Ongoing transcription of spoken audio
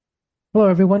Hello,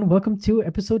 everyone. Welcome to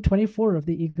episode 24 of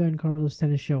the Iga and Carlos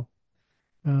Tennis Show.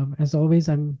 As always,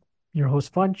 I'm your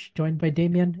host, Funch, joined by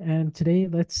Damien. And today,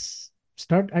 let's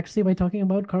start actually by talking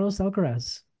about Carlos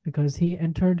Alcaraz because he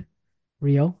entered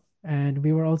Rio. And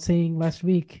we were all saying last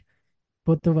week,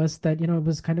 both of us, that, it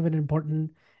was kind of an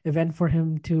important event for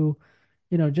him to,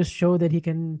 just show that he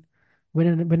can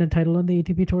win a title on the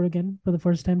ATP Tour again for the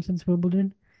first time since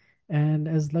Wimbledon. And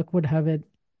as luck would have it,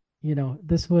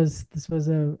 this was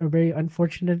a very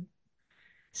unfortunate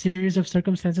series of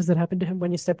circumstances that happened to him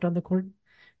when he stepped on the court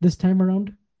this time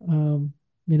around. Um,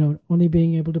 only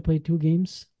being able to play two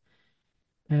games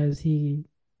as he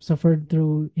suffered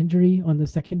through injury on the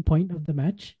second point of the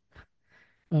match,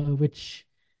 which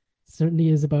certainly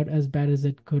is about as bad as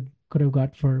it could have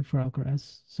got for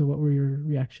Alcaraz. So, what were your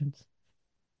reactions?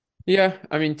 Yeah,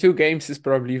 I mean, two games is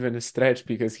probably even a stretch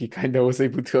because he kind of was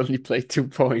able to only play 2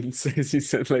 points, as you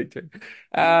said later.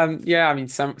 Yeah, I mean,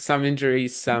 some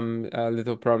injuries, some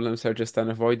little problems are just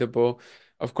unavoidable.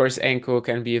 Of course, ankle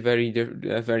can be a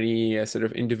very sort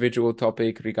of individual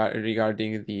topic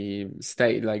regarding the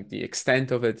state, like the extent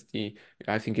of it.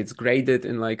 I think it's graded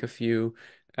in like a few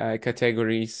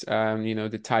categories.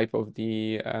 The type of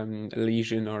the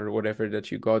lesion or whatever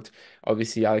that you got.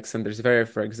 Obviously, Alexander Zverev,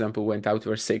 for example, went out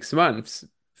for 6 months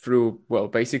through, well,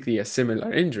 basically a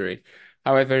similar injury.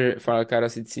 However, for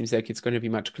Alcaraz, it seems like it's going to be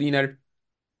much cleaner.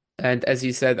 And as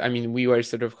you said, I mean, we were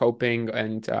sort of hoping,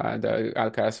 and the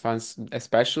Alcaraz fans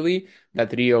especially,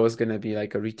 that Rio was going to be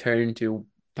like a return to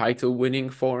title winning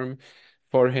form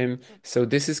for him. So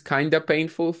this is kind of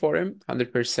painful for him,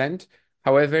 100%.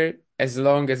 However, as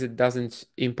long as it doesn't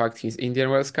impact his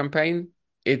Indian Wells campaign,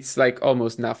 it's like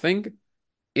almost nothing.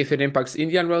 If it impacts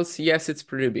Indian Wells, yes, it's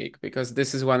pretty big because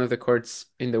this is one of the courts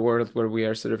in the world where we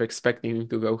are sort of expecting him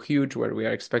to go huge, where we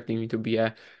are expecting him to be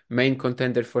a main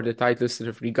contender for the title, sort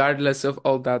of regardless of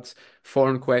all that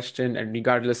form question and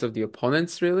regardless of the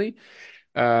opponents, really.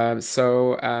 Yeah,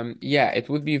 it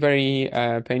would be very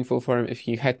painful for him if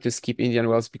he had to skip Indian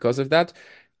Wells because of that.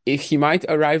 If he might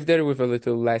arrive there with a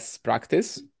little less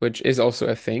practice, which is also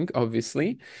a thing,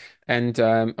 obviously. And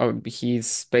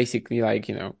he's basically like,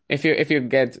 if you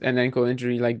get an ankle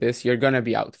injury like this, you're gonna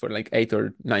be out for like 8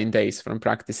 or 9 days from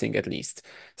practicing at least.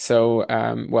 So,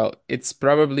 well, it's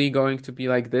probably going to be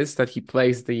like this that he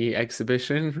plays the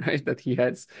exhibition, right, that he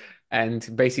has,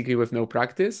 and basically with no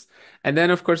practice. And then,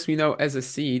 of course, we know as a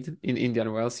seed in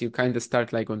Indian Wells, you kind of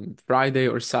start like on Friday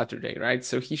or Saturday, right?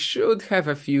 So he should have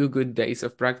a few good days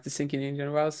of practicing in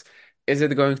Indian Wells. Is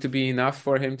it going to be enough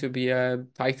for him to be a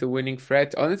title winning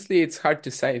threat? Honestly, it's hard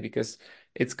to say because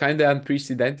it's kind of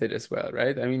unprecedented as well,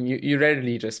 right? I mean, you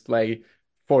rarely just play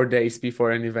 4 days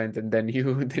before an event and then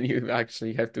you then you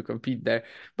actually have to compete there.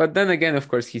 But then again, of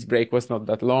course, his break was not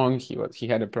that long. He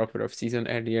had a proper off season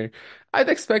earlier. I'd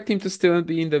expect him to still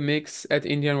be in the mix at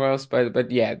Indian Wells, but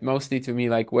yeah, mostly to me,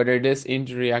 like whether this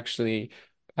injury actually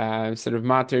sort of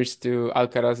matters to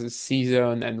Alcaraz's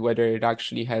season and whether it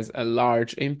actually has a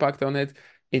large impact on it,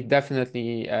 it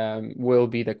definitely will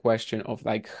be the question of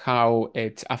like how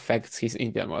it affects his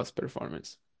Indian Wells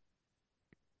performance.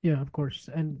 Yeah, of course.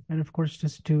 And of course,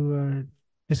 just to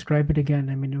describe it again,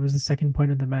 I mean, it was the second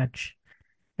point of the match,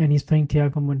 and he's playing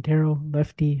Thiago Montero,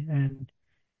 lefty, and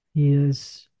he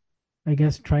is, I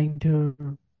guess, trying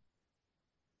to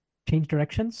change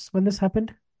directions when this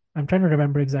happened. I'm trying to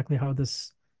remember exactly how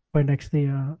this point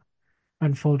actually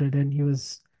unfolded, and he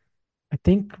was, I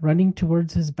think, running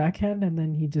towards his backhand, and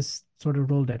then he just sort of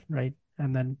rolled it, right?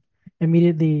 And then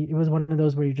immediately, it was one of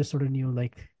those where you just sort of knew,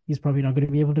 like, he's probably not going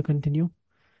to be able to continue.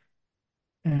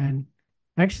 And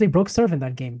actually broke serve in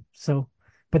that game. So,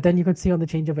 but then you could see on the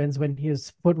change of ends when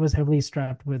his foot was heavily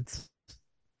strapped with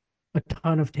a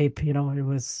ton of tape,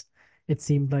 it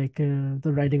seemed like the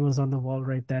writing was on the wall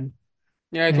right then.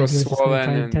 Yeah, it And was he was just going to swollen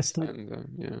try and and test it,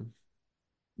 and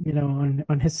yeah.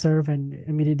 on his serve. And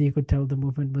immediately you could tell the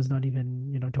movement was not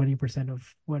even, 20%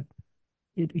 of what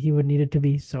he would need it to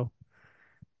be. So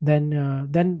then,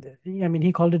 I mean,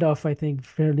 he called it off, I think,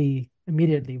 fairly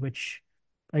immediately, which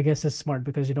I guess is smart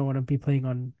because you don't want to be playing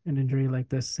on an injury like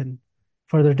this and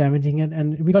further damaging it.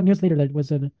 And we got news later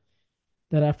that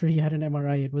that after he had an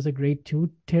MRI, it was a grade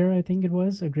two tear. I think it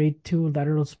was a grade two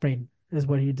lateral sprain, is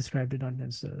what he described it on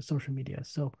his social media.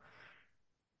 So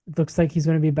it looks like he's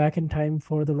going to be back in time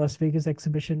for the Las Vegas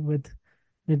exhibition with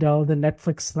Nadal, the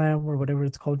Netflix slam or whatever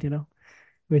it's called,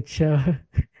 which, yeah,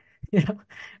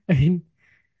 I mean,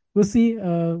 we'll see.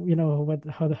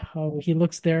 How he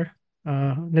looks there.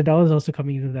 Nadal is also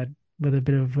coming into that with a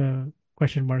bit of a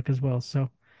question mark as well.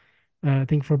 So I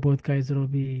think for both guys, it'll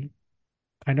be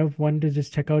kind of one to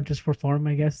just check out just for form,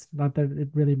 I guess. Not that it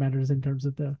really matters in terms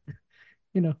of the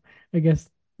you know, I guess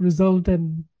result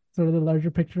and sort of the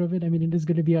larger picture of it. I mean, it is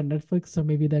going to be on Netflix, so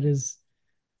maybe that is,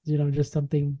 just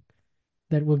something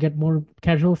that will get more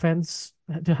casual fans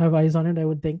to have eyes on it, I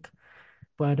would think.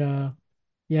 But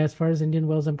yeah, as far as Indian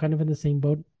Wells, I'm kind of in the same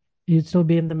boat. He'd still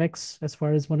be in the mix as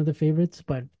far as one of the favorites,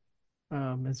 but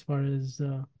as far as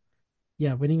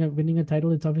yeah, winning a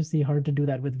title, it's obviously hard to do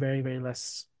that with very, very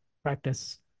less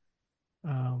practice.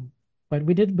 Um, but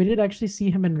we did actually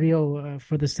see him in Rio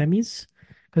for the semis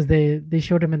because they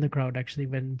showed him in the crowd actually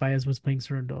when Baez was playing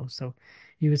Surrender. So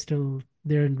he was still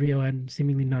there in Rio and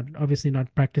seemingly not obviously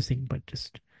not practicing, but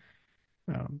just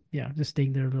yeah, just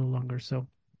staying there a little longer. So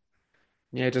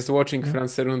Yeah, just watching yeah,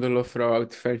 Franz Cerundolo throw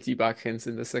out 30 backhands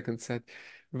in the second set.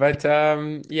 But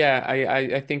yeah,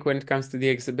 I think when it comes to the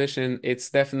exhibition, it's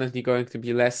definitely going to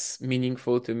be less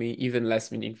meaningful to me, even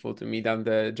less meaningful to me than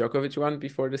the Djokovic one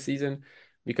before the season.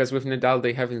 Because with Nadal,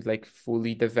 they haven't like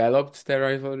fully developed their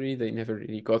rivalry. They never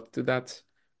really got to that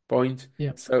point.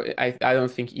 yeah, So I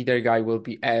don't think either guy will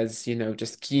be as,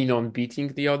 just keen on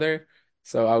beating the other.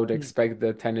 So I would mm, expect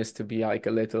the tennis to be like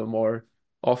a little more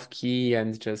off key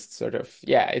and just sort of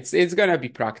yeah, it's gonna be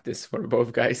practice for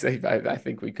both guys. I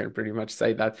think we can pretty much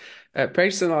say that.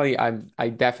 Personally, I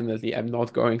definitely am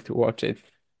not going to watch it.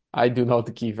 I do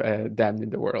not give a damn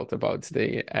in the world about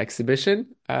the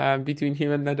exhibition between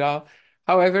him and Nadal.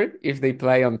 However, if they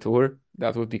play on tour,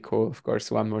 that would be cool, of course,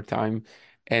 one more time.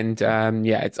 And yeah,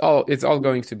 yeah, it's all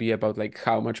going to be about like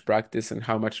how much practice and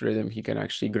how much rhythm he can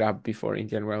actually grab before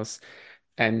Indian Wells.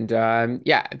 And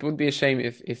yeah, it would be a shame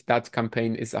if that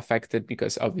campaign is affected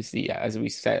because obviously, yeah, as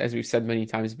we've said many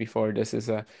times before, this is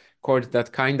a court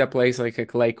that kind of plays like a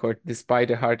clay court, despite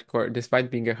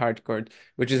being a hard court,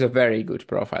 which is a very good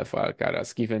profile for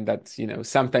Alcaraz, given that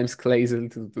sometimes clay is a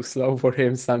little too slow for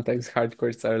him, sometimes hard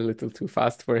courts are a little too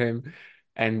fast for him,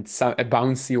 and a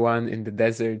bouncy one in the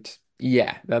desert.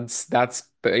 Yeah, that's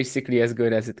basically as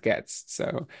good as it gets.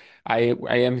 So. I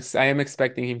am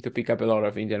expecting him to pick up a lot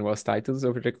of Indian Wells titles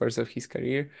over the course of his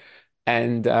career.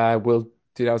 And will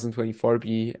 2024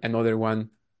 be another one?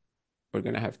 We're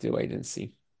gonna have to wait and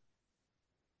see.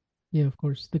 yeah. Of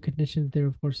course, the conditions there,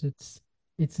 of course, it's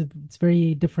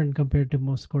very different compared to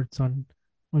most courts on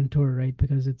tour, right?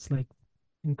 Because it's like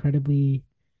incredibly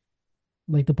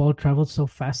like the ball travels so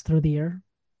fast through the air,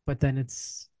 but then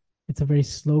it's a very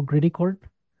slow, gritty court,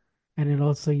 and you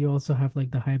also have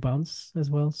like the high bounce as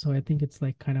well. So I think it's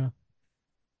like kind of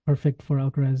perfect for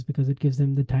Alcaraz because it gives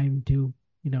him the time to,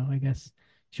 I guess,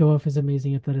 show off his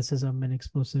amazing athleticism and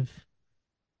explosive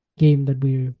game that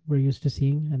we're used to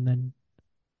seeing, and then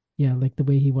yeah, like the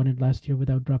way he won it last year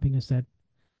without dropping a set,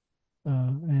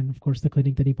 and of course the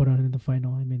clinic that he put on in the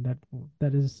final. I mean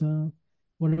that is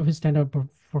one of his standout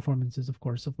performances, of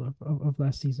course, of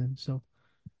last season. So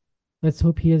let's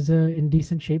hope he is in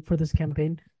decent shape for this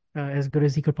campaign, as good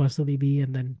as he could possibly be,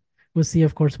 and then we'll see,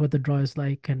 of course, what the draw is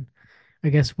like, and I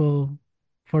guess we'll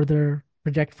further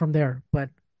project from there. But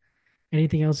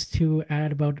anything else to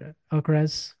add about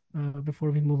Alcaraz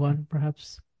before we move on,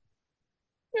 perhaps?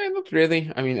 Yeah, not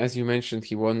really. I mean, as you mentioned,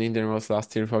 he won Indian Wells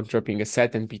last year without dropping a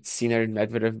set and beat Sinner and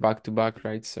Medvedev back to back,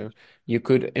 right? So you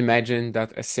could imagine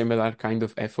that a similar kind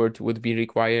of effort would be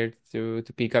required to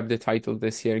pick up the title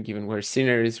this year, given where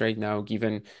Sinner is right now,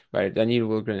 given where Daniil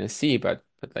we're gonna see, but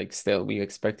like still we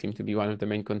expect him to be one of the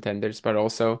main contenders. But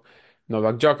also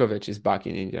Novak Djokovic is back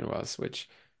in Indian Wells, which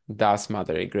does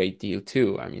matter a great deal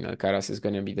too. I mean, Alcaraz is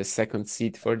gonna be the second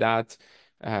seed for that.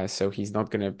 So he's not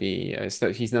gonna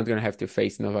have to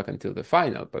face Novak until the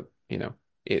final, but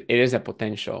it is a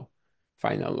potential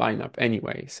final lineup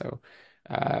anyway. So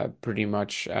pretty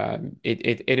much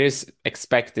it is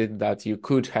expected that you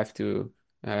could have to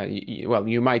well,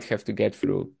 you might have to get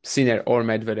through Sinner or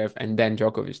Medvedev and then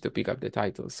Djokovic to pick up the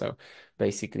title. So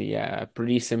basically, a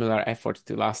pretty similar effort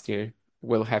to last year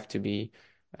will have to be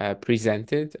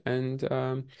presented, and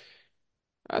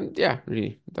yeah,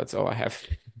 really, that's all I have.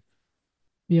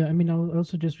 Yeah, I mean, I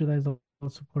also just realized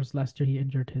also, of course, last year he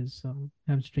injured his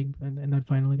hamstring in that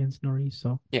final against Norrie,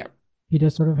 so Yeah. he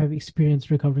does sort of have experience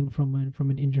recovering from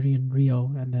an injury in Rio,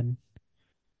 and then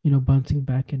bouncing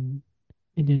back in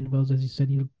Indian Wells, as you said,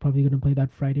 he's probably going to play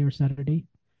that Friday or Saturday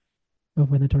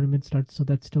of when the tournament starts. So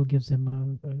that still gives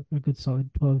him a good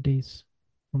solid 12 days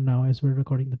from now as we're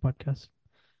recording the podcast.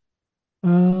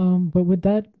 But with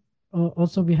that,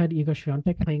 also we had Igor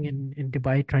Świątek playing in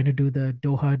Dubai, trying to do the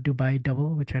Doha Dubai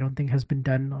double, which I don't think has been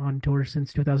done on tour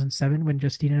since 2007 when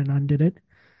Justina Anand did it.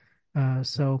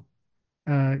 So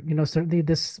certainly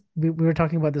we were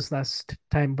talking about this last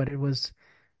time, but it was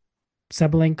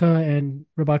Sabalenka and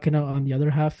Rybakina on the other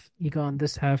half. Iga on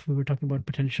this half, we were talking about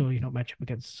potential, matchup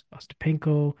against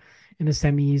Ostapenko in the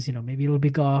semis. Maybe it'll be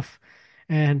Goff,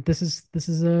 and this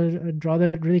is a draw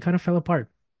that really kind of fell apart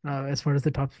as far as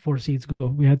the top four seeds go.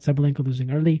 We had Sabalenka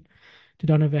losing early to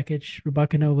Donna Vekic.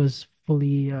 Rybakina was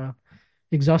fully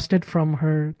exhausted from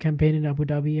her campaign in Abu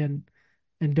Dhabi and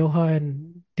Doha,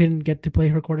 and didn't get to play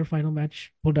her quarterfinal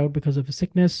match, pulled out because of a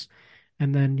sickness.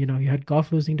 And then, you had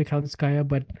Goff losing to Kalinskaya,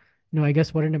 but I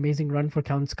guess what an amazing run for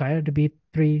Kalinskaya to beat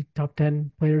three top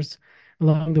 10 players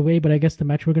along the way. But I guess the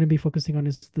match we're going to be focusing on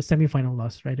is the semifinal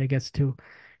loss, right? I guess to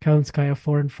Kalinskaya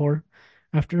 4-4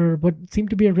 after what seemed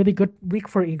to be a really good week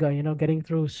for Iga, getting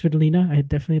through Svitolina. I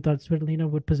definitely thought Svitolina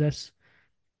would possess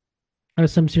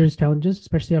some serious challenges,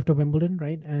 especially after Wimbledon,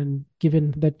 right? And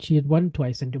given that she had won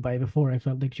twice in Dubai before, I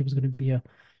felt like she was going to be a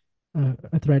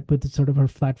threat with sort of her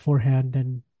flat forehand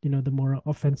and the more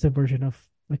offensive version of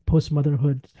like post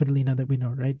motherhood Svitolina that we know,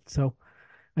 right? So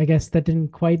I guess that didn't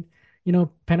quite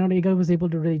pan out. Iga was able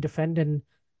to really defend and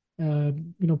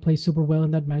play super well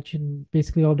in that match in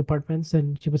basically all departments,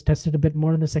 and she was tested a bit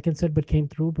more in the second set, but came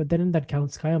through. But then in that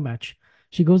Kalinskaya match,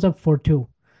 she goes up 4-2,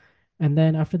 and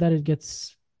then after that it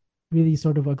gets really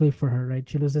sort of ugly for her, right?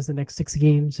 She loses the next six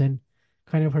games and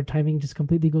kind of her timing just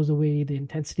completely goes away. The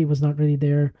intensity was not really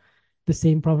there. The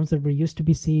same problems that we're used to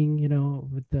be seeing,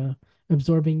 with the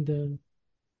absorbing the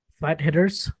flat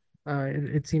hitters.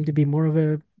 It seemed to be more of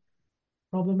a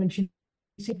problem, and she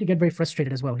seemed to get very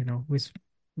frustrated as well.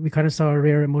 We kind of saw a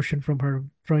rare emotion from her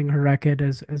throwing her racket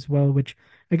as well, which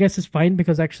I guess is fine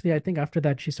because actually I think after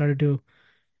that she started to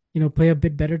play a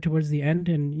bit better towards the end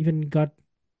and even got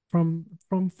from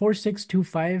 4-6 to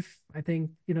 5. I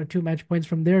think, two match points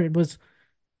from there. It was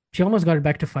she almost got it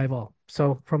back to 5-all.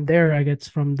 So from there, I guess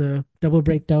from the double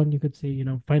breakdown, you could say,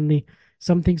 finally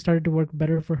something started to work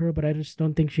better for her, but I just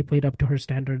don't think she played up to her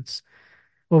standards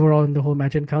overall in the whole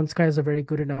match. And Kalinskaya is a very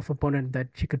good enough opponent that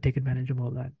she could take advantage of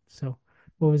all that. So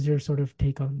what was your sort of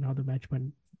take on how the match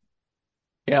went?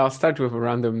 Yeah, I'll start with a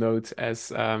random note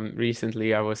as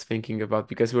recently I was thinking about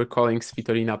because we're calling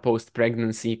Svitolina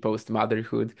post-pregnancy,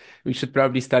 post-motherhood. We should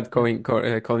probably start calling it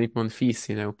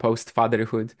Monfils,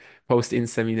 post-fatherhood,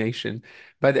 post-insemination.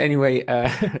 But anyway,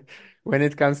 when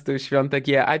it comes to Świątek,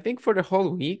 yeah, I think for the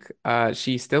whole week,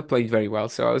 she still played very well.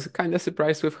 So I was kind of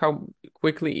surprised with how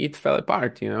quickly it fell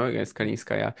apart, against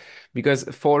Kalinskaya. Because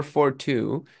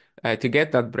 4-4-2, to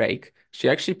get that break, she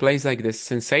actually plays like this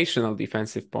sensational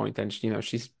defensive point, and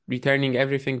she's returning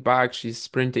everything back. She's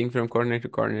sprinting from corner to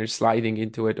corner, sliding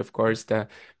into it. Of course, the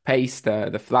pace,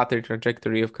 the flatter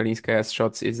trajectory of Kalinskaya's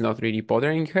shots is not really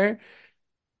bothering her.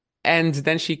 And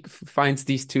then she finds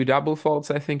these two double faults,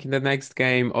 I think, in the next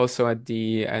game. Also at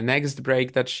the next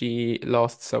break that she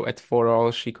lost. So at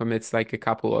 4-all, she commits like a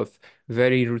couple of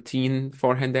very routine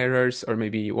forehand errors, or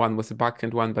maybe one was a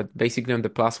backhand one, but basically on the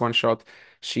 +1 shot,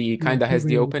 she Yeah, kind of two has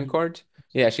the real open ones. court.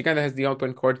 Yeah, she kind of has the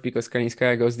open court because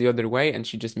Kalinskaya goes the other way and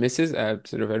she just misses a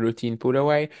sort of a routine put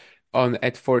away. On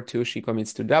at 4-2, she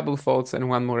commits two double faults and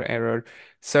one more error.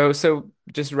 So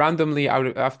just randomly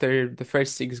after the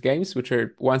first six games, which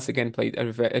are once again played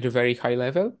at a very high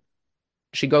level,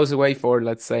 she goes away for,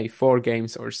 let's say, 4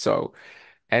 games or so.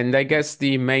 And I guess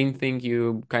the main thing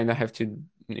you kind of have to,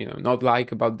 not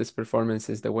like about this performance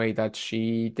is the way that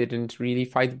she didn't really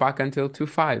fight back until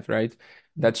 2-5, right? Mm.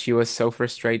 That she was so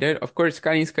frustrated. Of course,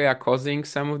 Kalinskaya causing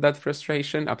some of that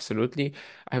frustration, absolutely.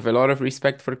 I have a lot of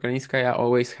respect for Kalinskaya,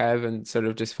 always have, and sort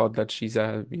of just thought that she's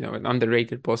an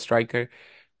underrated ball striker.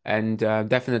 And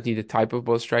definitely the type of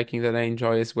ball striking that I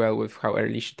enjoy as well with how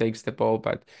early she takes the ball.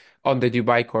 But on the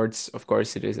Dubai courts, of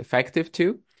course, it is effective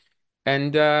too.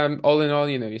 And all in all,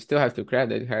 you still have to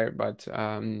credit her, but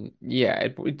yeah,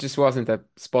 it just wasn't a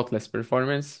spotless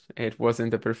performance. It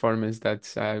wasn't a performance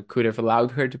that could have allowed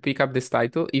her to pick up this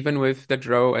title, even with the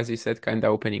draw, as you said, kind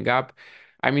of opening up.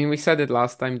 I mean, we said it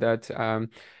last time that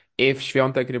if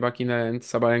Świątek, Rybakina, and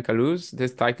Sabalenka lose,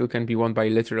 this title can be won by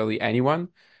literally anyone.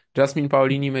 Jasmine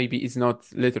Paolini maybe is not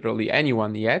literally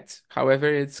anyone yet.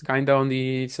 However, it's kind of on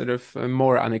the sort of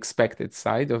more unexpected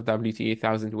side of WTA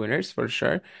 1000 winners for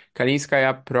sure.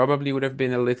 Kalinskaya probably would have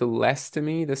been a little less to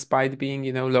me, despite being,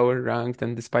 lower ranked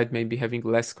and despite maybe having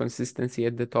less consistency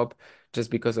at the top, just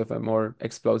because of a more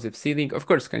explosive ceiling. Of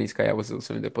course, Kalinskaya was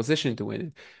also in the position to win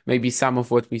it. Maybe some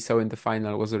of what we saw in the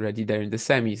final was already there in the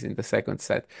semis in the second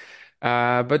set.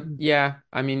 But Mm. yeah,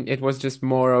 I mean, it was just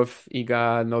more of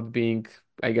Iga not being,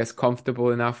 I guess, comfortable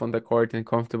enough on the court and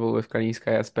comfortable with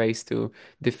Kalinskaya's pace to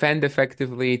defend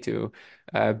effectively, to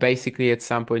basically at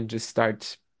some point just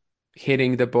start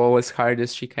hitting the ball as hard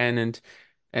as she can. And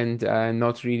and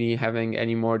not really having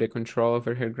any more the control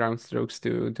over her ground strokes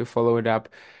to follow it up.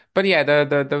 But yeah,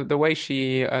 the way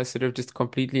she sort of just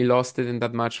completely lost it in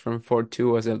that match from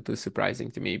 4-2 was a little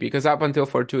surprising to me because up until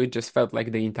 4-2 it just felt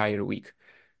like the entire week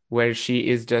where she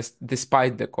is just,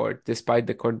 despite the court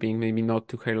being maybe not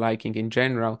to her liking in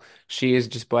general, she is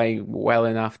just playing well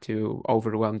enough to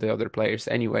overwhelm the other players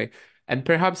anyway. And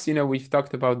perhaps, we've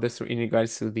talked about this in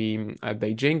regards to the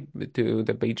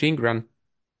Beijing run,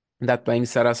 that playing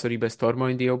Sara Sorribes-Tormo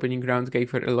in the opening round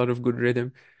gave her a lot of good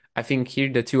rhythm. I think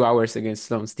here the 2 hours against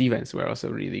Sloane Stephens were also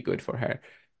really good for her.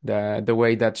 The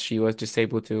way that she was just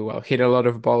able to hit a lot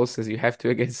of balls as you have to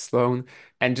against Sloane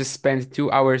and just spend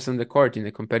 2 hours on the court in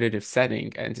a competitive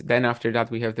setting. And then after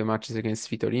that we have the matches against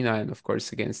Svitolina and of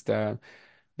course against yeah,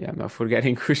 I'm not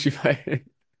forgetting who she played.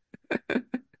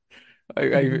 I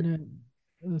Svitolina,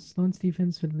 Sloane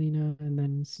Stephens, Svitolina, and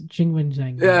then Jingwen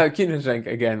Zhang. Yeah. Yeah, Kinezhenk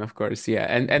again, of course, yeah,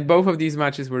 and both of these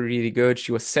matches were really good.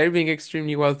 She was serving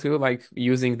extremely well too, like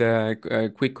using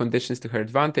the quick conditions to her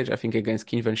advantage. I think against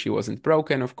Kinven she wasn't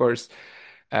broken, of course,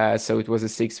 so it was a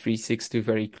 6-3, 6-2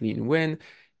 very clean win.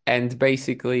 And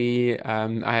basically,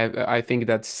 I think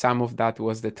that some of that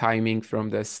was the timing from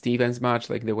the Stevens match,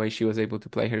 like the way she was able to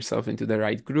play herself into the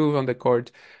right groove on the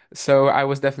court. So I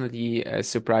was definitely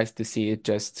surprised to see it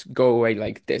just go away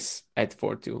like this at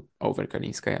 4-2 over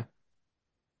Kalinskaya.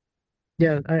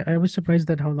 Yeah, I was surprised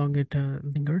at how long it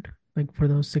lingered, like for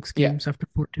those six Yeah. games after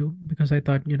 4-2, because I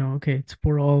thought, okay, it's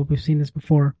 4-all. We've seen this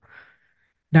before.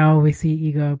 Now we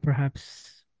see Iga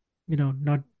perhaps,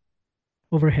 not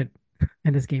overhit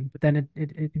in this game, but then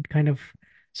it kind of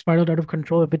spiraled out of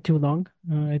control a bit too long,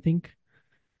 I think.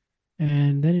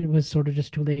 And then it was sort of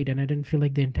just too late, and I didn't feel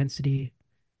like the intensity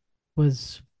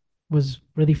was was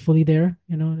really fully there,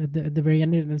 at the very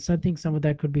end. And I think some of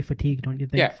that could be fatigue, don't you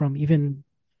think, Yeah. from even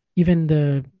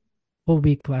the whole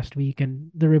week last week.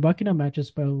 And the Rybakina match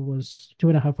as well was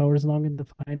 2.5 hours long in the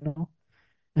final,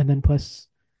 and then plus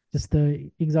just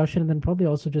the exhaustion, and then probably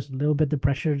also just a little bit the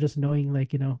pressure, just knowing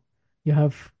like you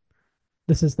have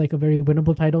this is like a very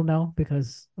winnable title now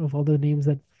because of all the names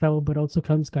that fell, but also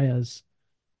Kalinskaya's,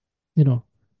 you know,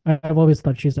 I've always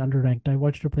thought she's underranked. I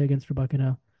watched her play against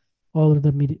Rybakina all of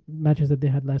the matches that they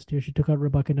had last year. She took out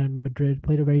Rybakina in Madrid,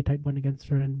 played a very tight one against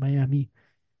her in Miami,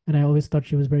 and I always thought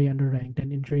she was very underranked,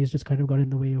 and injuries just kind of got in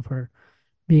the way of her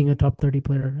being a top 30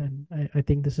 player. And I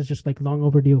think this is just like long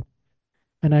overdue.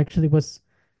 And I actually was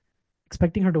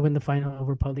expecting her to win the final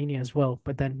over Paulini as well.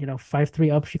 But then,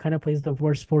 5-3 up, she kind of plays the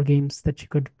worst four games that she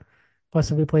could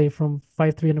possibly play from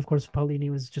 5-3. And of course, Paulini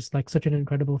was just like such an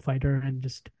incredible fighter, and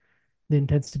just the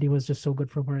intensity was just so good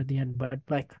from her at the end. But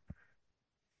like,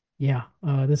 yeah,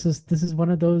 this is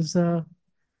one of those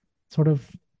sort of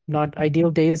not ideal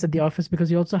days at the office,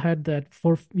 because you also had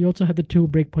the two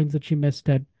break points that she missed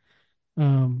at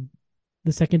um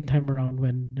the second time around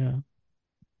when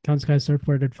Kalinskaya served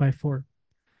for it at 5-4.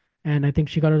 And I think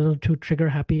she got a little too trigger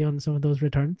happy on some of those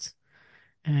returns.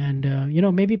 And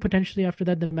maybe potentially after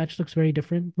that the match looks very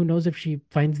different. Who knows if she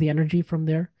finds the energy from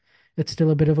there? It's still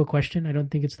a bit of a question. I don't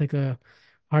think it's like a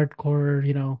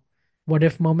hardcore, what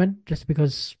if moment, just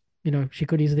because, she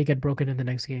could easily get broken in the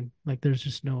next game. Like there's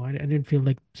just no, I didn't feel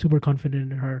like super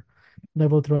confident in her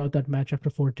level throughout that match after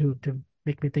 4-2 to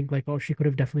make me think like, oh, she could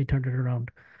have definitely turned it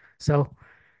around. So,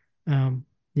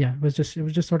 yeah, it was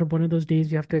just sort of one of those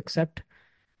days you have to accept.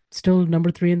 Still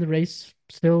number three in the race.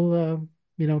 Still,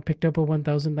 picked up a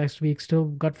 1,000 last week. Still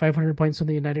got 500 points on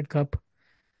the United Cup.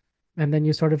 And then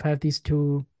you sort of have these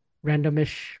two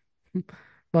randomish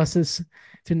losses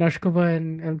to Nashkova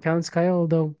and Kalinskaya.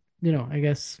 Although, I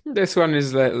guess, This one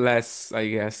is less, I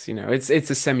guess, it's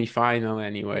a semi-final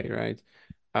anyway, right?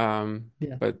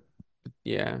 yeah, But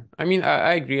yeah, I mean,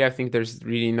 I agree. I think there's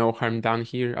really no harm done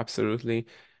here. Absolutely.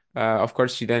 Of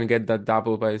course, she didn't get that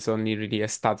double, but it's only really a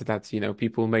stat that,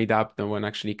 people made up. No one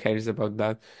actually cares about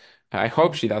that. I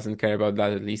hope yeah, she doesn't care about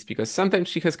that at least, because sometimes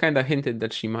she has kind of hinted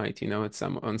that she might, at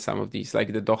some of these,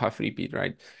 like the Doha repeat,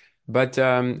 right? But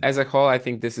as a whole, I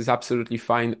think this is absolutely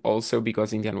fine. Also,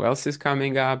 because Indian Wells is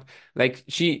coming up, like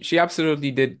she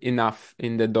absolutely did enough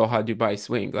in the Doha Dubai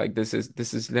swing. Like this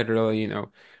is literally,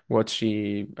 what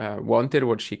she wanted,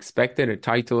 what she expected, a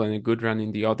title and a good run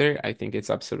in the other. I think it's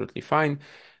absolutely fine.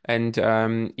 And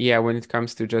yeah, when it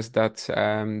comes to just that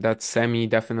semi,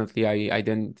 definitely I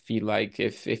didn't feel like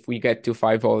if we get to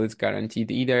 5-all, it's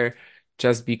guaranteed either.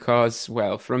 Just because,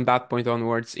 well, from that point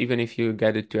onwards, even if you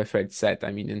get it to a third set,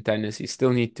 I mean, in tennis, you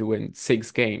still need to win 6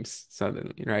 games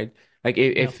suddenly, right? Like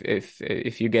yeah,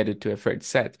 if you get it to a third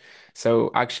set.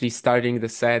 So actually starting the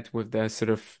set with the sort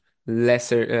of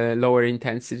lower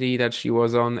intensity that she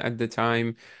was on at the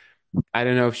time, I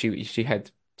don't know if she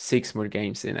had six more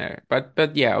games in her.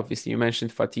 But yeah, obviously you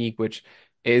mentioned fatigue, which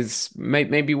is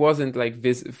maybe wasn't like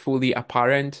fully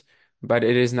apparent, but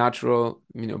it is natural,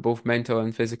 both mental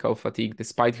and physical fatigue,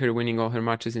 despite her winning all her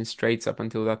matches in straights up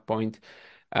until that point.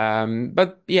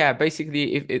 But yeah,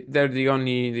 basically, if they're the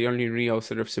only real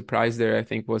sort of surprise there, I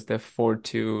think, was the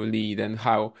 4-2 lead and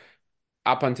how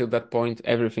up until that point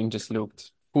everything just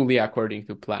looked fully according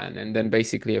to plan, and then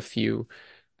basically a few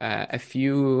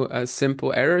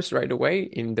simple errors right away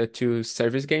in the two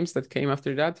service games that came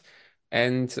after that.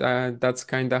 And that's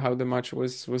kind of how the match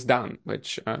was done,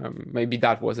 which maybe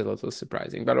that was a little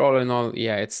surprising. But all in all,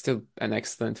 yeah, it's still an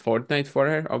excellent fortnight for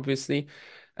her, obviously.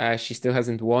 She still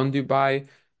hasn't won Dubai.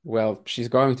 Well, she's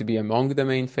going to be among the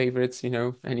main favorites,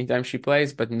 anytime she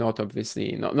plays, but not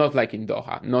obviously, not like in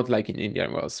Doha, not like in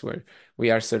Indian Wells, where we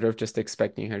are sort of just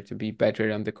expecting her to be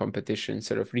better on the competition,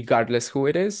 sort of regardless who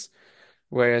it is.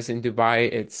 Whereas in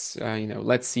Dubai, it's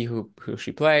let's see who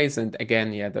she plays, and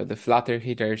again, yeah, the flatter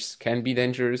hitters can be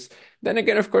dangerous. Then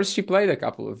again, of course, she played a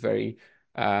couple of very,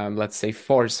 let's say,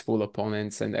 forceful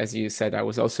opponents, and as you said, I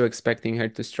was also expecting her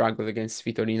to struggle against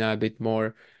Svitolina a bit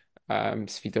more.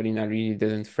 Svitolina really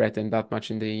didn't threaten that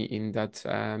much in that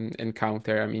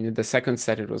encounter. I mean, in the second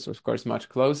set, it was of course much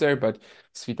closer, but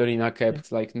Svitolina Yeah.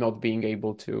 kept like not being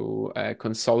able to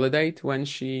consolidate when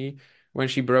she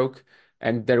broke.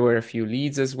 And there were a few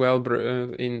leads as well.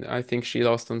 In I think she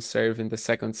lost on serve in the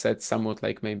second set, somewhat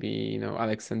like maybe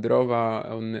Alexandrova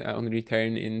on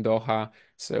return in Doha.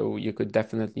 So you could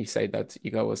definitely say that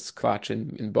Iga was clutch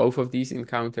in both of these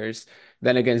encounters.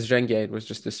 Then against Zhengye, it was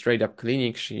just a straight up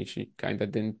clinic. She kind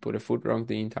of didn't put a foot wrong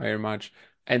the entire match.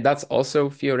 And that's also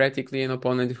theoretically an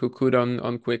opponent who could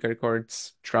on quicker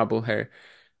courts trouble her.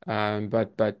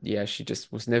 But yeah, she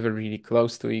just was never really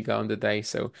close to Iga on the day.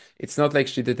 So it's not like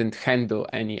she didn't handle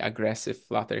any aggressive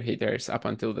flutter hitters up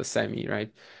until the semi,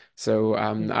 right? So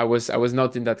Yeah. I was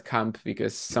not in that camp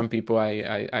because some people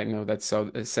I know that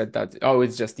said that, oh,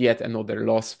 it's just yet another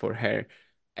loss for her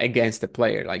against a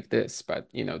player like this.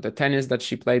 But the tennis that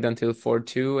she played until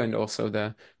 4-2 and also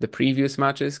the previous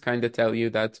matches kind of tell you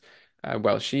that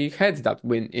well, she had that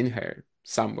win in her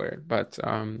somewhere, but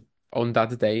on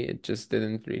that day it just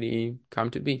didn't really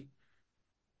come to be.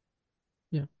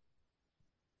 Yeah.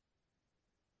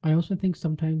 I also think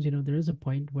sometimes, there is a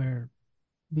point where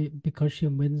because she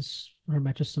wins her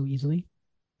matches so easily,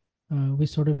 we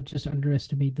sort of just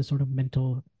underestimate the sort of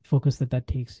mental focus that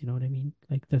takes. You know what I mean?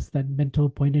 Like that's that mental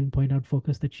point in, point out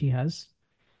focus that she has.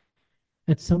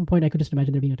 At some point, I could just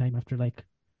imagine there being a time after like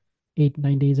 8,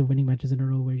 9 days of winning matches in a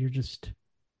row where you're just,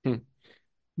 Hmm.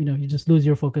 you just lose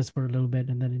your focus for a little bit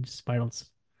and then it just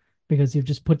spirals because you've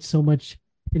just put so much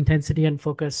intensity and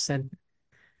focus and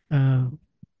uh,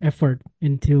 effort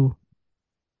into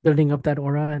building up that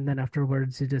aura, and then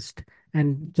afterwards just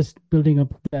building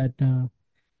up that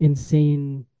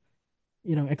insane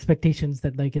expectations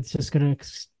that like it's just gonna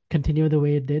continue the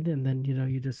way it did, and then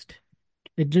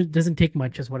it just doesn't take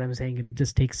much is what I'm saying. It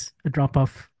just takes a drop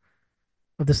off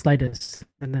of the slightest,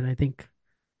 and then I think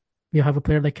you have a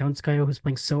player like Kalinskaya who's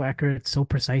playing so accurate, so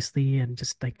precisely, and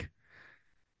just like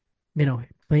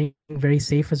playing very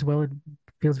safe as well. It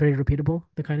feels very repeatable,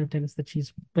 the kind of tennis that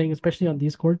she's playing, especially on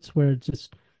these courts where it's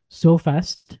just so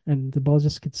fast and the ball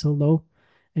just gets so low,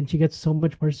 and she gets so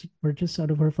much purchase out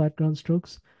of her flat ground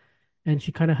strokes, and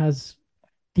she kind of has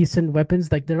decent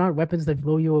weapons. Like they're not weapons that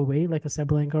blow you away like a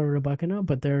Sabalenka or a Bakina,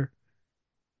 but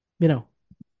you know,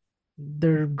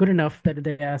 they're good enough that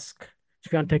they ask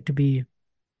Świątek to be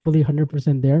fully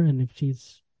 100% there, and if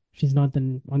she's not,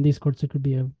 then on these courts it could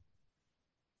be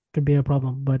a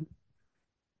problem. But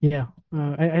yeah,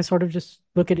 I sort of just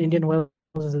look at Indian Wells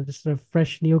as just a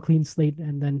fresh, neo clean slate,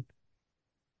 and then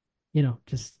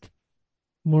just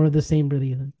more of the same,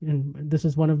 really. And this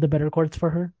is one of the better courts for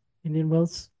her, Indian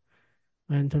Wells,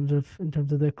 in terms of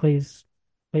the clayish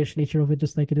nature of it,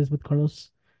 just like it is with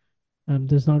Carlos.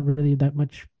 There's not really that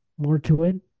much more to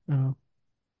it, uh,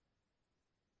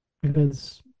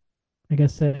 because I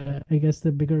guess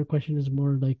the bigger question is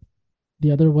more like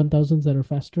the other 1000s that are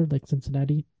faster, like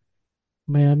Cincinnati,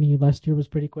 Miami last year was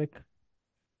pretty quick.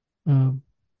 Um,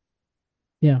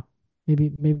 Yeah,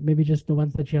 maybe just the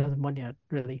ones that she hasn't won yet,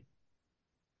 really.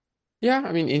 Yeah,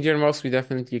 I mean, Indian Wells, we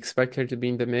definitely expect her to be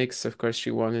in the mix. Of course, she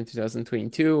won in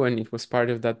 2022, and it was part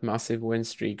of that massive win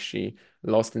streak. She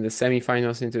lost in the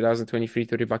semifinals in 2023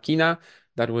 to Rybakina.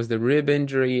 That was the rib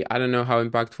injury. I don't know how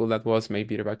impactful that was.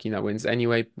 Maybe Rybakina wins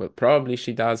anyway, but probably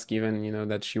she does, given,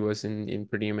 that she was in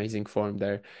pretty amazing form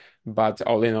there. But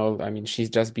all in all, I mean,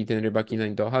 she's just beaten Rybakina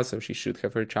in Doha, so she should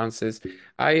have her chances.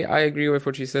 I agree with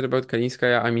what she said about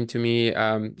Kalinskaya. I mean, to me,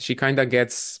 she kind of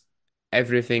gets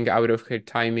everything out of her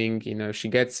timing. She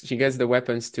gets the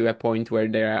weapons to a point where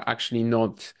they are actually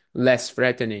not less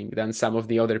threatening than some of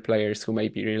the other players who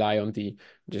maybe rely on the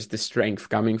just the strength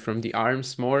coming from the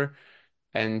arms more.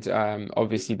 And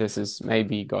obviously, this is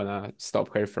maybe gonna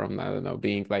stop her from, I don't know,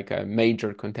 being like a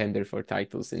major contender for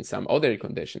titles in some other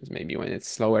conditions. Maybe when it's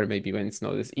slower, maybe when it's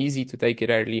not as easy to take it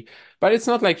early. But it's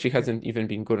not like she Yeah. hasn't even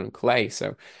been good on clay.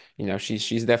 So,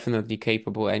 she's definitely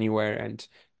capable anywhere. And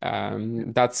Yeah.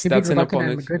 that's She beat that's an Rybakina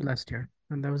in opponent. Madrid last year,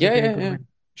 and that was a Yeah, very yeah, good yeah. win.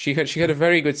 She had a So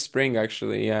very good spring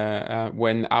actually.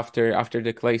 When after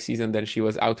the clay season, then she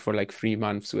was out for like 3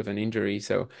 months with an injury.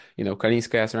 So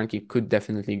Kalinskaya's ranking could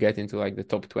definitely get into like the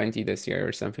top 20 this year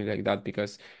or something like that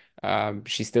because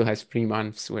she still has 3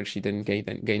 months where she didn't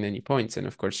gain any points, and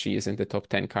of course she is in the top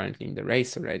 10 currently in the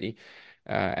race already.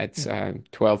 At yeah,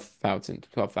 12,000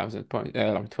 points,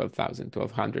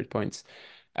 12,100 points.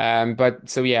 But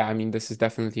so yeah, I mean, this is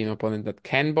definitely an opponent that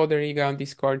can bother Iga on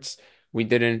these courts. We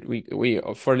didn't we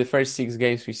For the first 6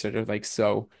 games we sort of like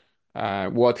saw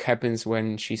what happens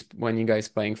when Iga is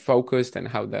playing focused and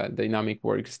how the dynamic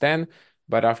works then.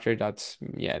 But after that,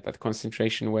 yeah, that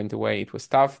concentration went away. It was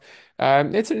tough.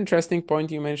 It's an interesting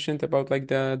point you mentioned about like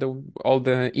the all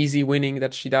the easy winning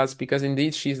that she does, because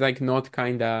indeed she's like not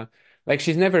kinda like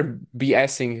she's never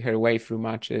BSing her way through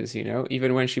matches,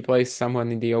 even when she plays someone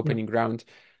in the yeah, opening round.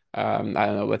 I don't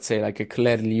know, let's say like a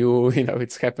Claire Liu,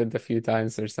 it's happened a few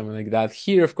times or something like that.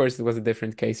 Here, of course, it was a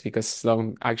different case because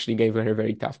Sloane actually gave her a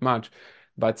very tough match.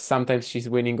 But sometimes she's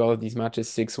winning all of these matches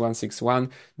 6-1,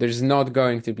 6-1. There's not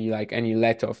going to be like any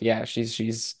let off. Yeah,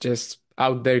 she's just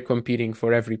out there competing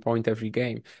for every point every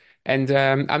game. And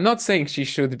I'm not saying she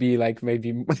should be like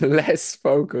maybe less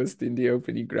focused in the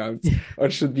opening rounds yeah, or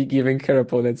should be giving her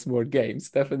opponents more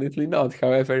games. Definitely not.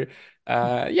 However,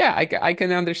 yeah, I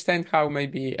can understand how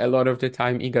maybe a lot of the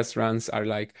time Iga's runs are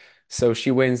like, so she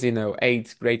wins,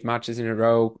 8 great matches in a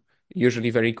row,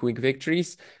 usually very quick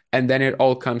victories, and then it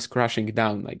all comes crashing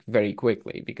down like very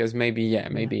quickly because maybe, yeah, yeah.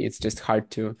 maybe it's just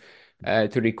hard to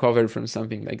recover from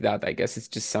something like that. I guess it's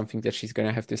just something that she's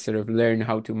gonna have to sort of learn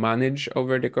how to manage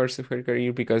over the course of her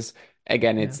career because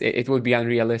again, Yeah. it would be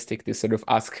unrealistic to sort of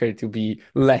ask her to be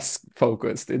less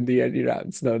focused in the early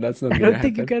rounds. No, that's not I gonna don't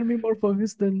think you happen. can be more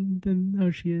focused than how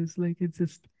she is. Like it's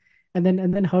just, and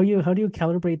then how do you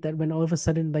calibrate that when all of a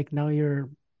sudden like now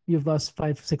you've lost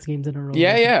 5 6 games in a row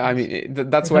Yeah, like it yeah. I feels. mean,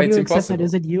 that's Like how why do it's you accept that?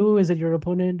 Is impossible. it you? Is it your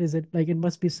opponent? Is it like it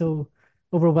must be so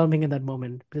overwhelming in that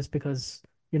moment just because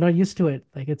you're not used to it.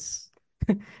 Like it's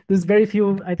there's very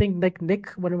few. I think like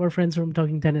Nick, one of our friends from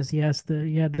Talking Tennis, he had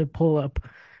the poll up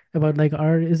about like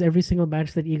are is every single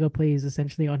match that Iga plays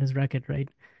essentially on his racket, right?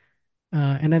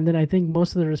 And then I think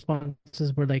most of the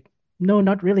responses were like, no,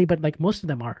 not really, but like most of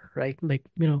them are, right? Like,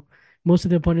 most of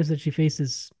the opponents that she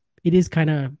faces, it is kind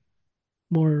of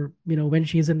more, when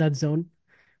she's in that zone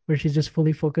where she's just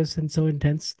fully focused and so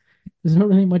intense. There's not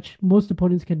really much most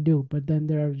opponents can do, but then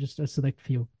there are just a select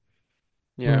few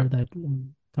Yeah. where that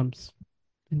comes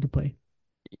into play.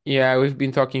 Yeah, we've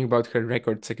been talking about her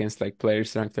records against like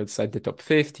players ranked outside the top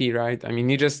 50, right? I mean,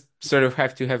 you just sort of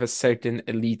have to have a certain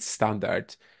elite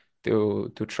standard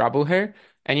to trouble her,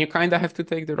 and you kind of have to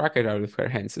take the racket out of her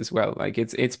hands as well. Like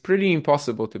it's pretty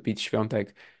impossible to beat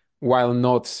Świątek while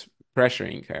not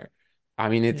pressuring her. I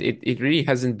mean, it Yeah, it it really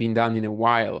hasn't been done in a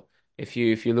while. If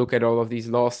you look at all of these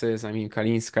losses, I mean,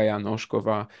 Kalinskaya,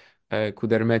 Noskova,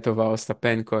 Kudermetova,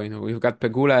 Ostapenko. We've got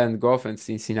Pegula and Goff and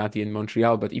Cincinnati and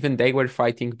Montreal, but even they were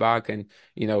fighting back. And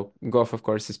Goff, of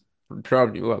course, is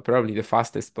probably the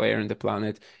fastest player on the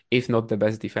planet, if not the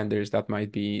best defenders. That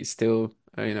might be still,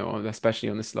 especially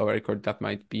on the slower court, that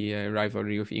might be a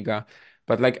rivalry with Iga.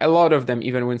 But like a lot of them,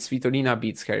 even when Svitolina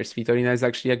beats her, Svitolina is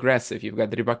actually aggressive. You've got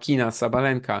Rybakina,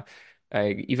 Sabalenka,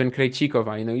 even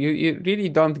Krejcikova. You really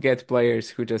don't get players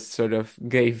who just sort of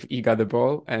gave Iga the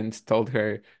ball and told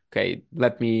her, okay,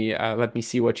 let me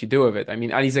see what you do with it. I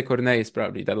mean, Alize Cornet is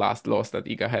probably the last loss that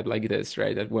Iga had like this,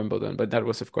 right, at Wimbledon. But that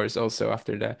was, of course, also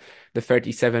after the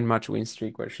 37 match win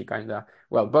streak where she kind of,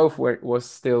 well, both was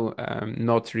still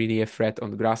not really a threat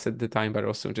on the grass at the time, but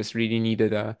also just really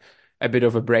needed a bit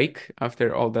of a break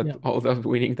after all that yeah, all the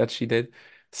winning that she did.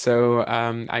 So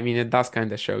I mean, it does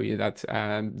kind of show you that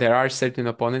there are certain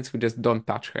opponents who just don't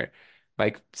touch her.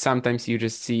 Like sometimes you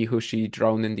just see who she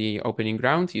drawn in the opening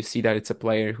round. You see that it's a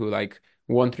player who like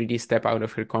won't really step out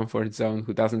of her comfort zone,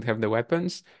 who doesn't have the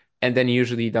weapons, and then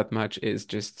usually that match is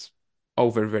just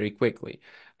over very quickly.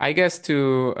 I guess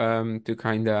to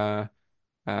kind of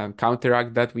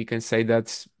counteract that, we can say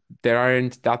that there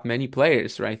aren't that many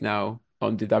players right now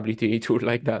on the WTA tour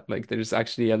like that. Like there's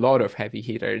actually a lot of heavy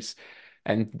hitters.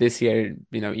 And this year,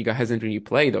 Iga hasn't really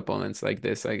played opponents like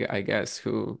this, I guess,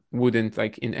 who wouldn't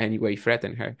like in any way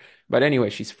threaten her. But anyway,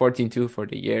 she's 14-2 for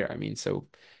the year. I mean, so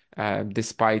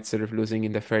despite sort of losing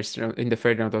in the first round, in the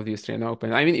third round of the Australian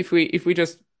Open. I mean, if we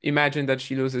just imagine that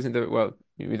she loses in the well,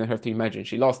 we don't have to imagine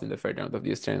she lost in the third round of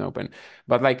the Australian Open,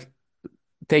 but like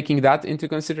taking that into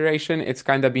consideration, it's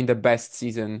kind of been the best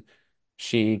season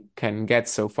she can get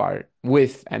so far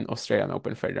with an Australian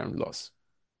Open third round loss.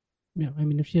 Yeah, I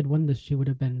mean, if she had won this, she would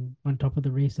have been on top of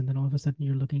the race, and then all of a sudden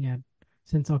you're looking at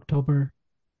since October.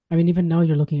 I mean, even now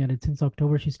you're looking at it since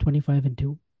October, she's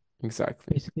 25-2,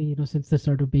 Exactly. basically, since the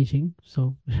start of Beijing.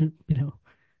 So,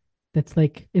 that's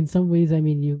like in some ways, I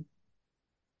mean, you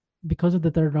because of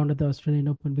the third round of the Australian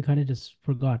Open, we kind of just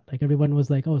forgot. Like everyone was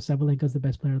like, "Oh, Sabalenka's the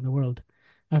best player in the world,"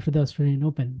 after the Australian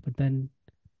Open, but then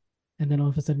and then all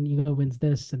of a sudden Iga wins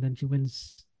this, and then she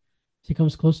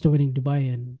comes close to winning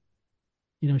Dubai, and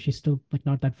she's still like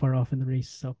not that far off in the race.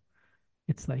 So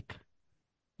it's like,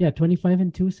 yeah,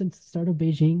 25-2 since the start of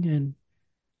Beijing, and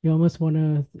you almost want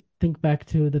to think back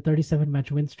to the 37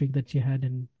 match win streak that she had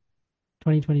in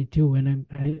 2022, and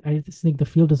I just think the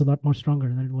field is a lot more stronger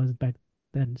than it was back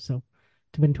then. So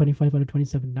to win 25 out of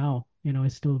 27 now,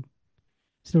 is still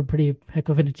a pretty heck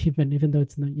of an achievement, even though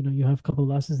it's not, you have a couple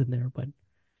losses in there, but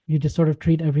you just sort of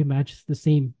treat every match the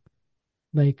same,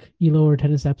 like Elo or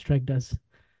Tennis Abstract does,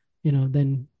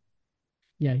 then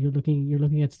yeah, you're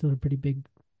looking at still a pretty big,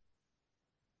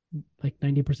 like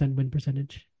 90% win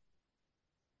percentage.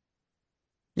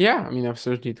 Yeah, I mean,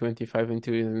 absolutely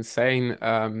 25-2 is insane.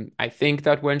 I think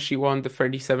that when she won the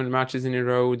 37 matches in a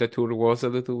row, the tour was a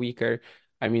little weaker.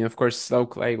 I mean, of course, slow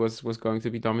clay was going to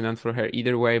be dominant for her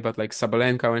either way, but like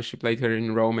Sabalenka, when she played her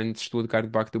in Rome and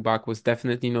Stuttgart back to back, was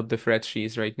definitely not the threat she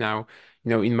is right now.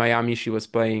 In Miami, she was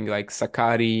playing like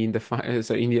Sakari in the final,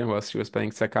 so Indian Wells, she was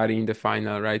playing Sakari in the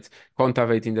final, right?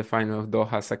 Kontaveit in the final of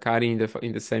Doha, Sakari in the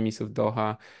semis of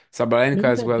Doha, Sabalenka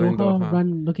Maybe as that well in Doha Doha.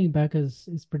 run, looking back, is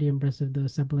pretty impressive. The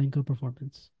Sabalenka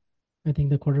performance. I think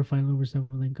the quarterfinal over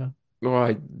Sabalenka, Well,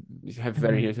 I have and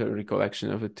very then little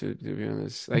recollection of it to be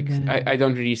honest. and Like I then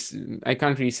don't really I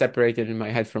can't really separate it in my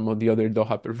head from all the other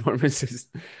Doha performances.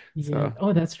 yeah. So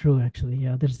Oh, that's true. Actually,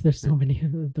 yeah. There's so many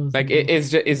of those like in Doha. it's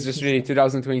It's just just really like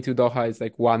 2022 Doha is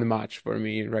like one match for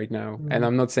me right now. And right.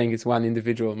 I'm not saying it's one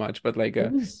individual match, but like That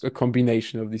a, was a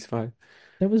combination of these five.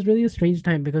 that was really a strange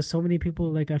time because so many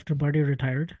people like after Barty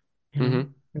retired, you know,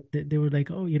 Hmm. they were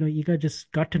like, oh, Iga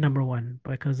just got to number one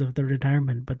because of the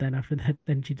retirement. But then after that,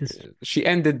 then she just She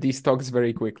ended these talks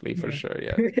very quickly for yeah, sure,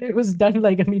 yeah. it was done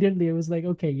like immediately. It was like,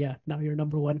 okay, yeah, now you're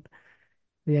number one.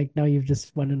 Like now you've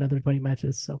just won another 20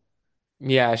 matches. So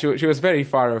Yeah, she was very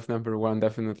far off number one,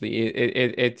 definitely.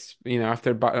 It's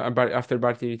after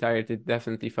Barty retired, it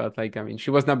definitely felt like I mean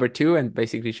she was number two and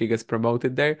basically she gets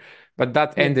promoted there, but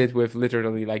that yeah, ended with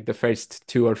literally like the first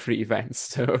two or three events.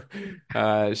 So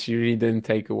she really didn't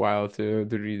take a while to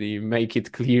really make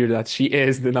it clear that she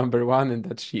is the number one and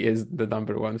that she is the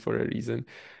number one for a reason.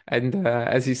 And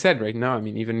as you said, right now, I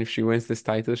mean, even if she wins this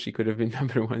title, she could have been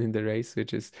number one in the race,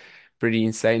 which is pretty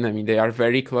insane. I mean, they are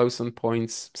very close on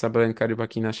points, Sabalenka,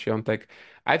 Rybakina, Świątek.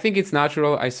 I think it's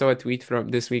natural. I saw a tweet from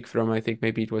this week from, I think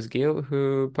maybe it was Gil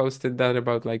who posted that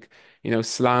about like,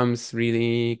 slams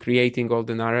really creating all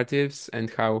the narratives and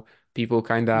how people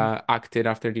kind mm, of acted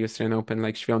after the Australian Open,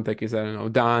 like Świątek is, I don't know,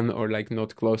 done or like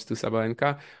not close to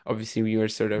Sabalenka. Obviously, we were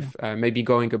sort yeah, of maybe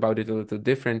going about it a little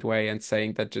different way and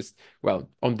saying that just, well,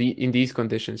 in these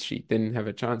conditions, she didn't have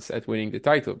a chance at winning the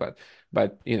title, but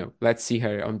let's see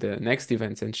her on the next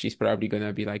events, and she's probably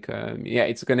gonna be like, yeah,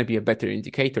 it's gonna be a better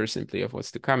indicator simply of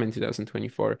what's to come in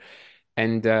 2024.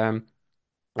 And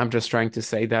I'm just trying to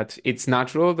say that it's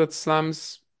natural that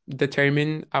slams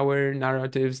determine our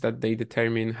narratives, that they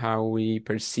determine how we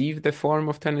perceive the form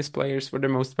of tennis players for the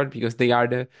most part, because they are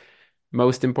the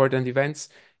most important events.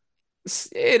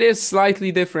 It is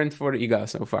slightly different for Iga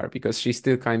so far because she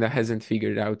still kind of hasn't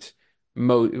figured out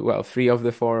three of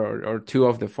the four or two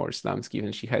of the four slams,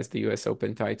 given she has the US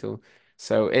Open title.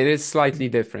 So it is yeah, slightly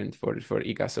different for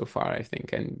Iga so far, I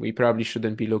think, and we probably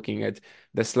shouldn't be looking at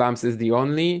the slams as the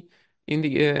only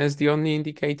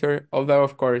indicator. Although,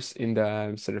 of course, in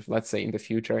the sort of let's say in the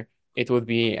future, it would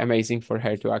be amazing for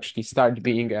her to actually start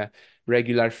being a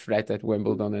regular threat at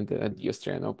Wimbledon and at the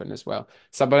Australian Open as well.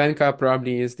 Sabalenka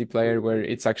probably is the player where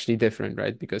it's actually different,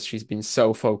 right? Because she's been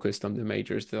so focused on the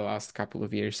majors the last couple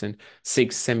of years and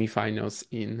six semifinals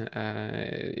in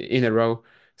a row.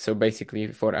 So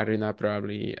basically, for Arena,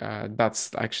 probably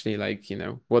that's actually like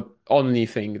what only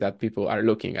thing that people are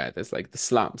looking at is like the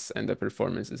slams and the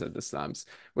performances at the slams,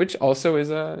 which also is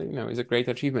a great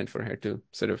achievement for her to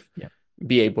sort of yeah.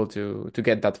 be able to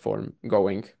get that form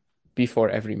going. before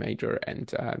every major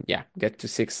and yeah, get to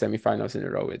six semifinals in a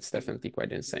row. It's definitely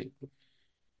quite insane.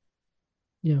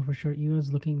 Yeah, for sure. He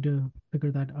was looking to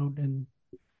figure that out, and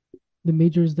the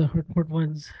majors, the hardcourt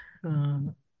ones, uh,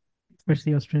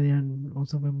 especially Australia and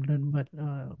also Wimbledon, but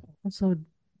also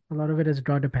a lot of it is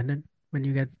draw dependent when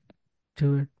you get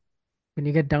to it. When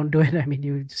you get down to it, I mean,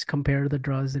 you just compare the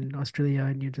draws in Australia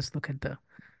and you just look at the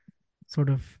sort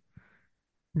of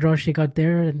draw she got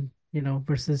there, and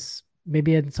versus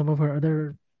maybe in some of her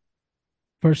other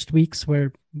first weeks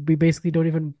where we basically don't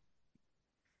even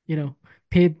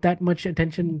pay that much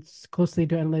attention closely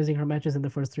to analyzing her matches in the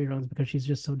first three rounds because she's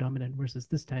just so dominant versus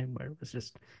this time where it was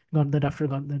just gauntlet after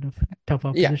gauntlet of tough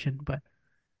Yeah, opposition. But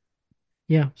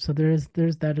yeah, so there's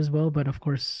that as well. But of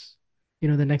course, the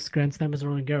next Grand Slam is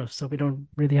Roland Garros, so we don't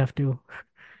really have to,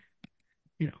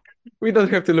 you know, we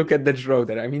don't have to look at the draw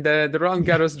there. I mean, the Roland yeah,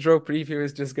 Garros draw preview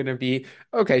is just gonna be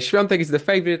okay. Świątek is the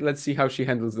favorite. Let's see how she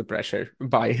handles the pressure.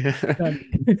 Bye. done.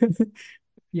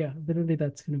 Yeah, literally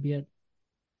that's gonna be it.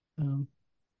 Um,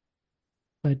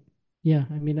 but yeah,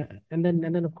 I mean, and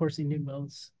then of course Indian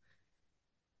Wells.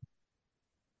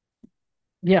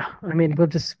 Yeah, I mean, we'll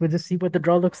just see what the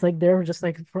draw looks like there, just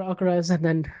like for Alcaraz, and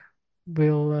then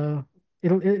we'll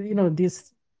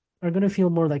these are gonna feel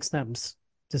more like stems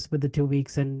just with the 2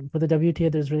 weeks, and for the WTA,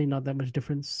 there's really not that much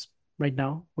difference right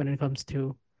now when it comes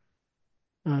to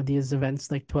these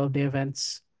events, like 12-day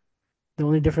events. The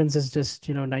only difference is just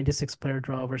 96 player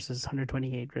draw versus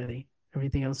 128. Really,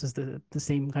 everything else is the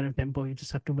same kind of tempo. You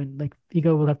just have to win. Like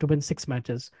Iga will have to win 6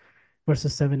 matches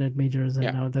versus 7 at majors,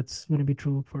 and Yeah, now that's going to be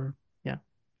true for yeah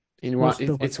in one, most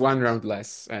of our it's one courses. round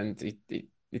less, and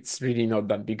it's really not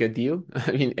that big a deal.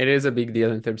 I mean, it is a big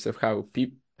deal in terms of how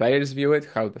players view it,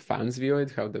 how the fans view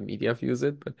it, how the media views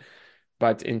it,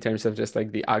 but in terms of just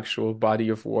like the actual body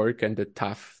of work and the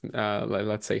tough,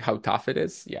 let's say how tough it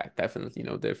is, yeah, definitely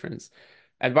no difference.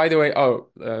 And by the way,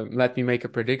 let me make a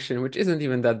prediction, which isn't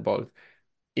even that bold.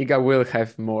 Iga will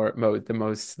have the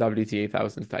most WTA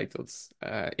 1000 titles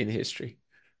in history.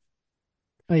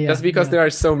 Oh Just yeah, because yeah. there are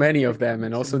so I many of think them,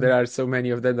 and also there similar. are so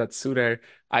many of them that suit her,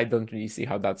 I don't really see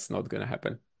how that's not gonna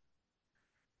happen.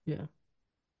 Yeah.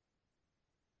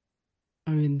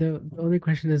 I mean, the only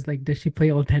question is like, does she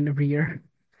play all 10 every year?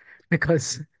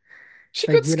 Because She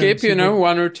like could skip, she did.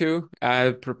 one or two,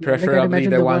 Yeah, like I'd preferably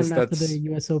imagine the the ones one after the that's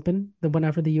U.S. Open, the one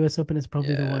after the U.S. Open is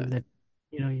probably the yeah. one that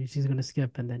she's gonna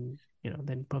skip, and then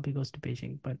then probably goes to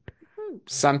Beijing. But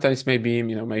Sometimes maybe,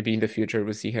 maybe in the future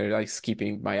we'll see her like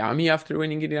skipping Miami after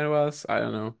winning Indian Wells. I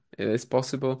don't know. It is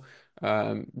possible.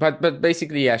 But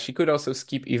basically, yeah, she could also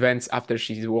skip events after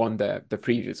she's won the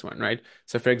previous one, right?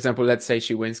 So for example, let's say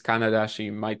she wins Canada, she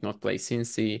might not play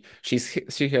Cincy.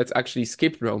 She had actually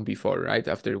skipped Rome before, right?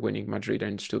 After winning Madrid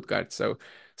and Stuttgart. So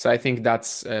I think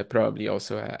that's probably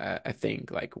also a thing.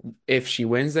 Like if she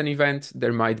wins an event,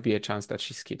 there might be a chance that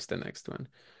she skips the next one.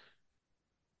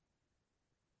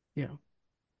 yeah,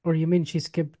 or you mean she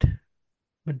skipped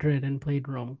Madrid and played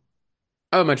Rome?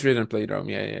 Oh, Madrid and played Rome.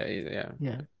 Yeah, yeah, yeah, yeah.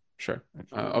 Yeah, Sure.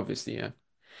 actually. Obviously, yeah.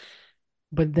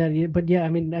 But yeah, I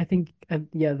mean, I think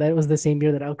yeah, that was the same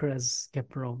year that Alcaraz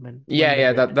skipped Rome and won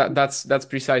Yeah, yeah, Madrid. that's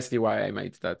precisely why I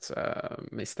made that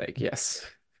mistake. Yes.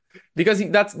 Because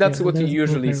Yeah, that's what that you was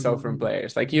usually saw comparable. from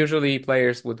players. Like usually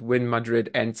players would win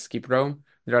Madrid and skip Rome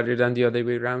rather than the other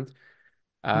way around.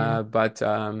 Yeah, But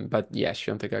yeah,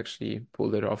 Świątek actually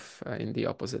pulled it off in the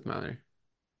opposite manner.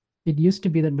 it used to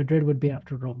be that Madrid would be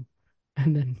after Rome,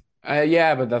 and then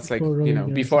Yeah, but that's like, before Roland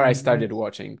Garros, before and I then started yes,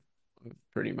 watching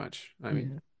pretty much. I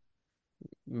mean, yeah,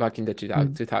 back in the but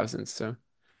 2000s, so.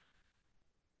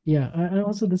 yeah, and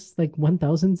also this like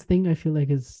 1000s thing, I feel like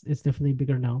is definitely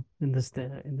bigger now in this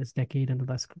decade and the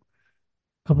last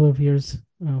couple of years,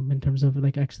 in terms of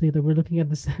like actually that we're looking at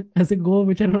this as a goal,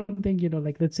 which I don't think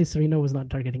like let's say Serena was not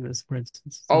targeting this, for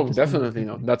instance, so Oh, just for an definitely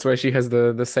not. example. That's why she has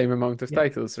the same amount of Yeah,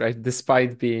 titles, right?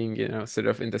 Despite being, sort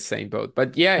of in the same boat.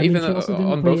 But yeah, I mean, even she also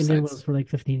didn't on play both Indian Wells sides. for like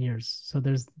 15 years, so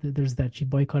there's that. She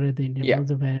boycotted the Indian Yeah.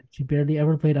 Wells event. She barely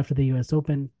ever played after the U.S.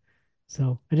 Open.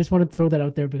 So I just want to throw that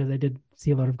out there because I did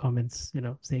see a lot of comments,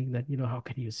 saying that, how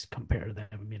can you compare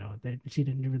them? That she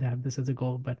didn't really have this as a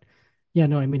goal. But yeah,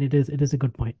 no, I mean it is a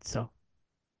good point. So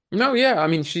No, yeah, I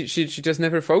mean she just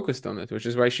never focused on it, which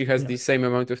is why she has yeah, the same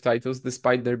amount of titles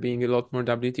despite there being a lot more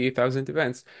WTA 1000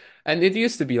 events. And it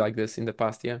used to be like this in the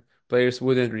past, yeah. Players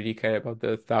wouldn't really care about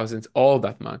the thousands all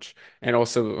that much. And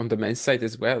also on the men's side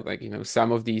as well, like,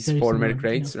 some of these very former similar.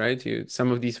 Yeah, greats, right?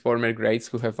 Some of these former greats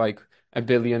who have like a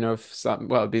billion of some,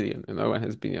 well, a billion, no one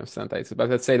has billion of some titles, but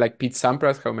let's say like Pete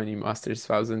Sampras, how many Masters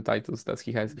 1000 titles does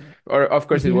he have? yeah. Or of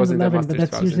course He it has wasn't a 11, but Masters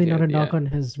that's 1000 usually not yet, a yeah. knock on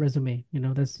his resume.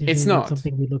 That's It's usually not not.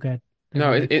 something we look at. that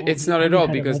No, we're like, oh, it's we not at always all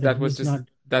had because 11. He's not.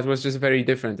 that was just very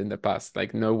different in the past.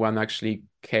 Like no one actually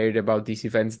cared about these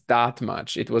events that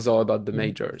much. It was all about the Yeah,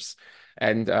 majors.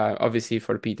 And obviously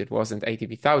for Pete it wasn't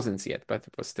ATP thousands yet, but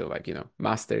it was still like,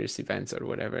 Masters events or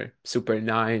whatever, Super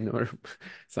 9 or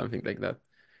something like that.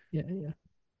 yeah, yeah.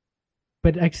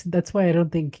 But actually, that's why I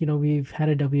don't think, we've had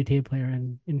a WTA player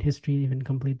in history even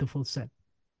complete the full set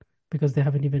because they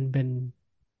haven't even been,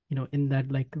 in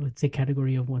that, like, let's say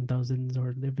category of 1000s,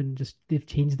 or they've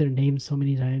changed their names so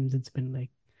many times. It's been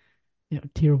like,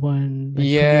 tier one, like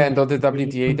Yeah, premier, and on the premier,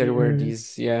 WTA there were premier.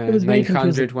 these It was very 900,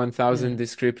 confusing. 1000 Yeah.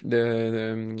 descript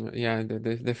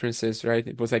the differences, right?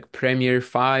 It was like Premier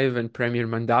 5 and Premier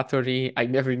Mandatory. I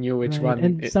never knew Right.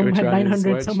 And some which had one is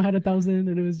 900, some which. had 1,000,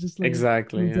 and it was just like, it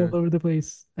Exactly, was yeah. all over the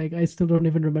place. Like, I still don't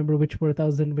even remember which were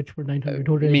 1,000, which were 900.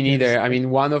 Me neither. There's I like, mean,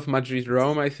 one of Madrid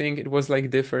Rome, I think it was like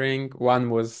differing. One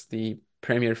was the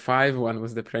Premier 5, one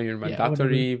was the Premier yeah, whatever.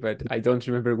 Mandatory, but I don't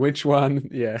remember which one.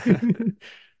 Yeah.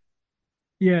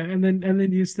 Yeah, and then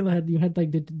you had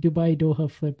like the Dubai Doha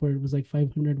flip where it was like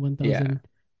 500, Yeah. 1,000,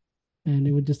 and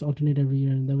it would just alternate every year,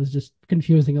 and that was just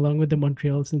confusing. Along with the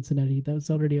Montreal Cincinnati, that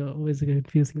was already always a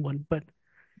confusing one, but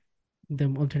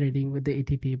them alternating with the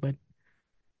ATP. But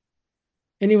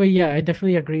anyway, yeah, I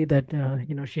definitely agree that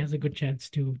she has a good chance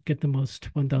to get the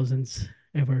most 1,000s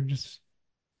ever. Just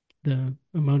the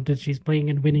amount that she's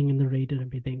playing and winning in the rate and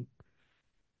everything.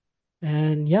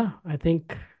 And yeah, I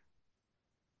think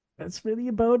that's really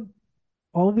about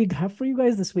all we have for you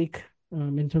guys this week.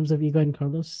 In terms of Iga and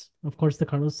Carlos, of course, the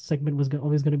Carlos segment was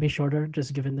always going to be shorter,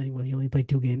 just given that he only played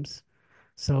two games.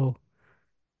 So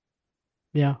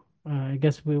yeah, I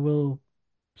guess we will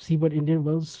see what Indian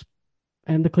Wells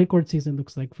and the clay court season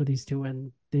looks like for these two,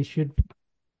 and they should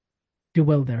do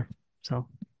well there. So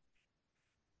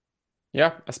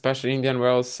Yeah, especially Indian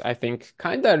Wells. I think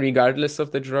kind of regardless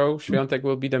of the draw, Świątek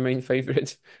will be the main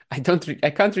favorite. I can't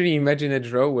really imagine a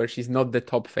draw where she's not the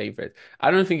top favorite.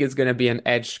 I don't think it's gonna be an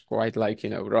edge quite like,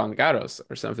 Roland Garros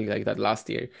or something like that last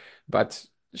year, but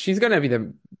she's gonna be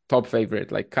the top favorite,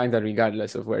 like kind of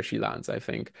regardless of where she lands, I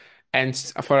think. And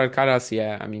for Alcaraz,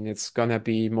 yeah, I mean it's gonna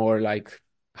be more like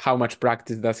how much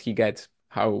practice does he get?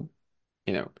 How,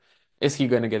 you know, is he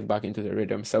gonna get back into the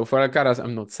rhythm? So for Alcaraz,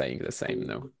 I'm not saying the same,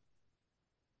 no.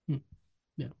 mm,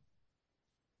 yeah,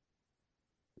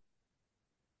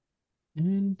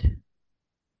 and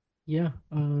yeah.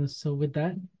 So with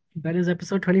that, that is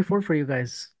episode 24 for you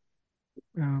guys.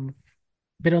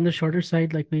 Bit on the shorter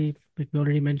side, like we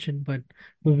already mentioned, but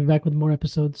we'll be back with more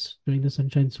episodes during the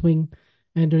Sunshine Swing,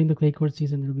 and during the clay court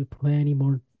season. There'll be plenty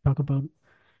more to talk about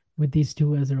with these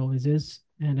two, as there always is.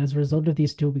 And as a result of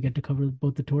these two, we get to cover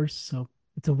both the tours, so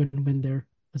it's a win-win there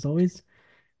as always.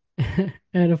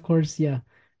 And of course, yeah,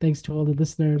 thanks to all the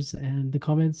listeners and the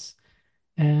comments,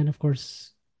 and of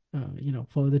course,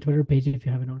 follow the Twitter page if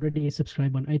you haven't already.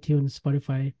 Subscribe on iTunes,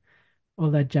 Spotify, all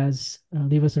that jazz.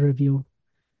 Leave us a review.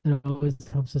 That always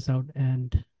helps us out.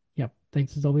 And yeah,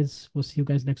 thanks as always. We'll see you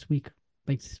guys next week.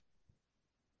 Thanks.